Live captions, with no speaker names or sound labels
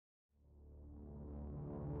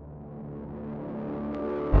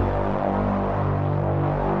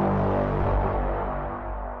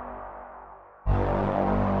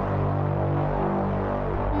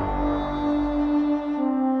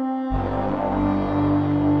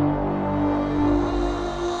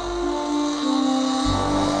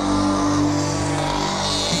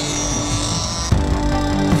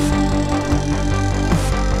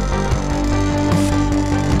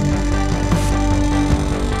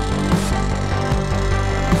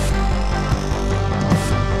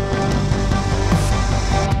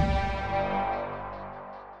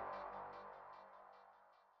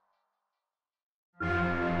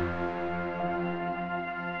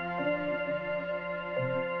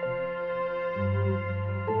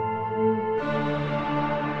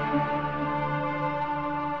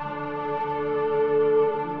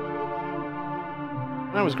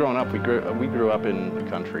I was growing up, we grew up in the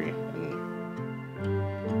country, and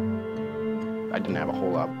I didn't have a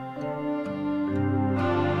whole lot.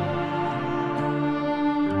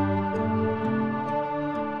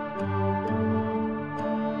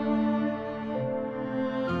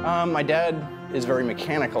 My dad is very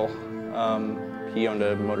mechanical. He owned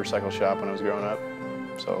a motorcycle shop when I was growing up,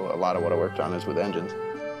 so a lot of what I worked on is with engines.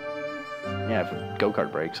 Yeah, if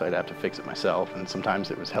go-kart breaks, I'd have to fix it myself, and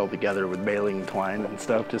sometimes it was held together with baling twine and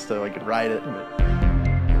stuff just so I could ride it. But...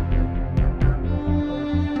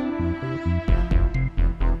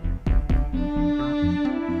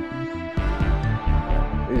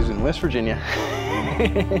 It was in West Virginia,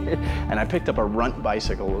 and I picked up a runt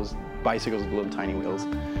bicycle, those bicycles with little tiny wheels,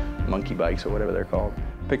 monkey bikes or whatever they're called.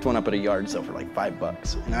 Picked one up at a yard sale for like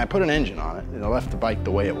 $5, and I put an engine on it, and I left the bike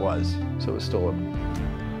the way it was, so it was still a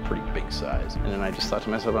pretty big size. And then I just thought to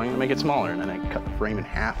myself, I'm gonna make it smaller, and then I cut the frame in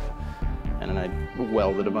half, and then I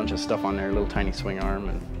welded a bunch of stuff on there, a little tiny swing arm,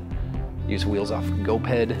 and used wheels off a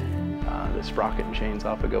GoPed, the sprocket and chains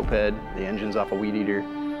off a GoPed, the engine's off a Weed Eater.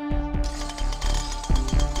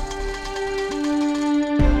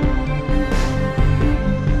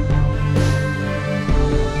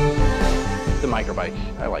 The microbike,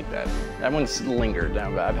 I like that. That one's lingered.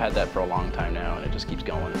 I've had that for a long time now, and it just keeps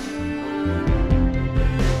going.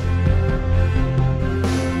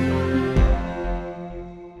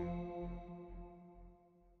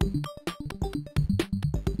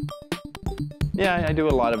 Yeah, I do a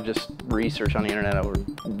lot of just research on the internet over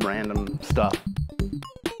random stuff.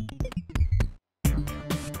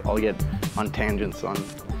 I'll get on tangents on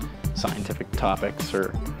scientific topics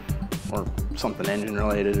or something engine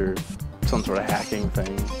related or some sort of hacking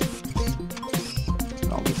thing.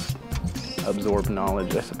 I'll just absorb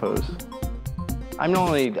knowledge, I suppose.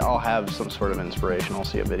 I'll have some sort of inspiration. I'll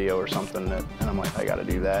see a video or something and I'm like, I gotta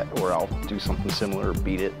do that, or I'll do something similar or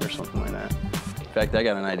beat it or something like that. In fact, I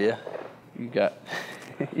got an idea. You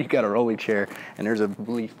got a rolly chair and there's a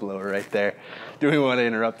leaf blower right there. Do we want to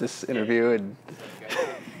interrupt this interview and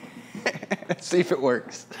see if it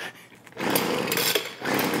works?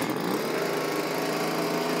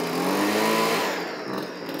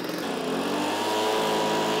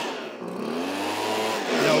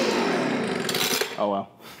 Oh well,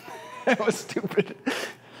 that was stupid.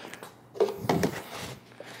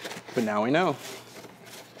 But now we know.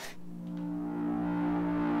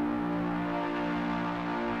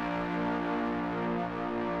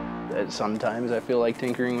 Sometimes I feel like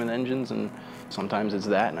tinkering with engines, and sometimes it's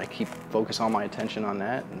that, and I focus all my attention on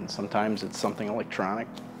that, and sometimes it's something electronic,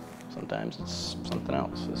 sometimes it's something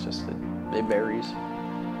else. It's just, it varies.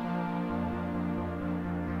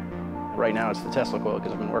 Right now it's the Tesla coil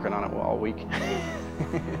because I've been working on it all week.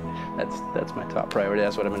 That's my top priority.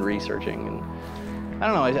 That's what I've been researching. And I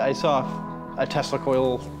don't know, I saw a Tesla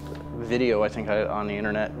coil video, I think, on the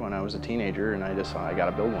internet when I was a teenager, and I just thought I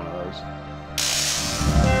gotta build one of those.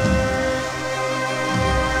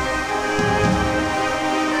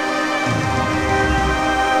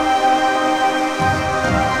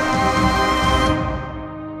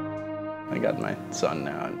 I got my son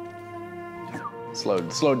now, and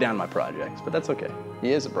slowed down my projects, but that's okay.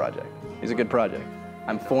 He is a project. He's a good project.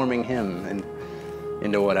 I'm forming him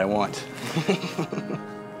into what I want. Can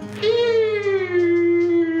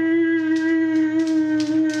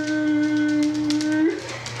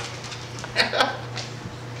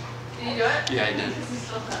you do it? Yeah, I did.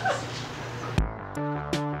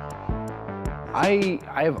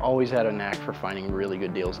 I have always had a knack for finding really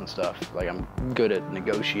good deals and stuff. Like, I'm good at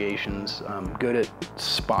negotiations. I'm good at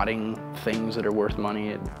spotting things that are worth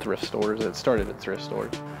money at thrift stores. It started at thrift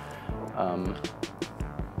stores.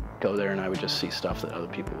 Go there and I would just see stuff that other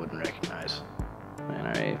people wouldn't recognize. And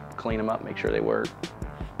I clean them up, make sure they work,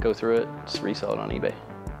 go through it, just resell it on eBay.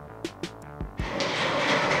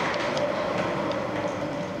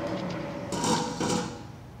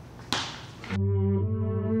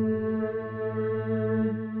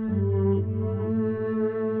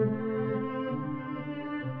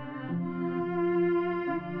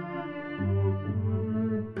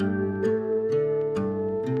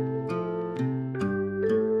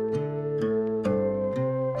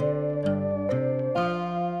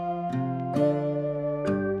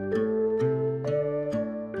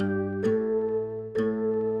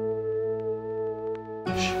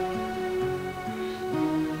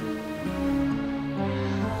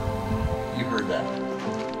 You heard that.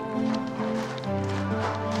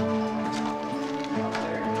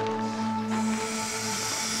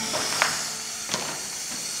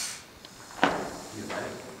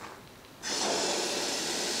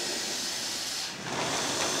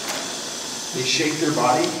 They shake their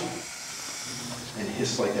body and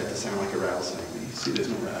just like that to sound like a rattlesnake, but you can see there's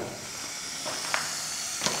no rattle.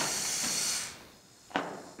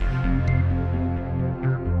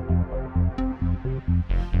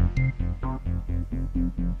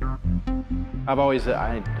 I've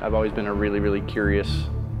always been a really curious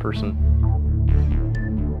person.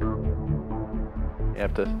 You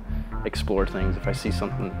have to explore things. If I see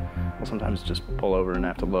something, I'll sometimes just pull over and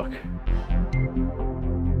have to look.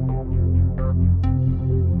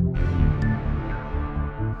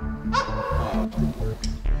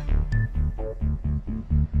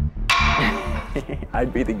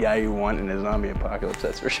 I'd be the guy you want in a zombie apocalypse,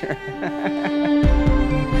 that's for sure.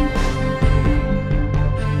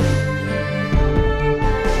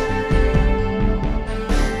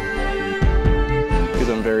 Because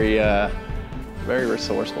I'm very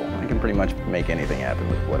resourceful. I can pretty much make anything happen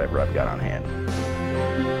with whatever I've got on hand.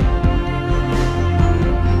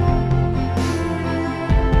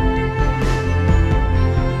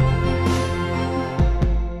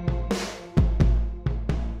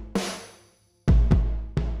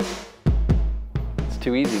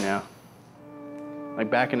 Too easy now. Like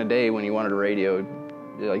back in the day when you wanted a radio,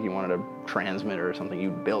 like you wanted a transmitter or something,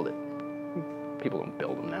 you'd build it. People don't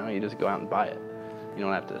build them now, you just go out and buy it. You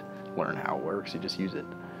don't have to learn how it works, you just use it.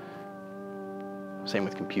 Same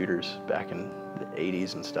with computers. Back in the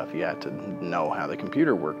 80s and stuff, you had to know how the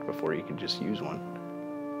computer worked before you could just use one.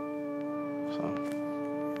 So,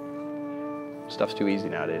 stuff's too easy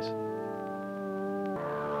nowadays.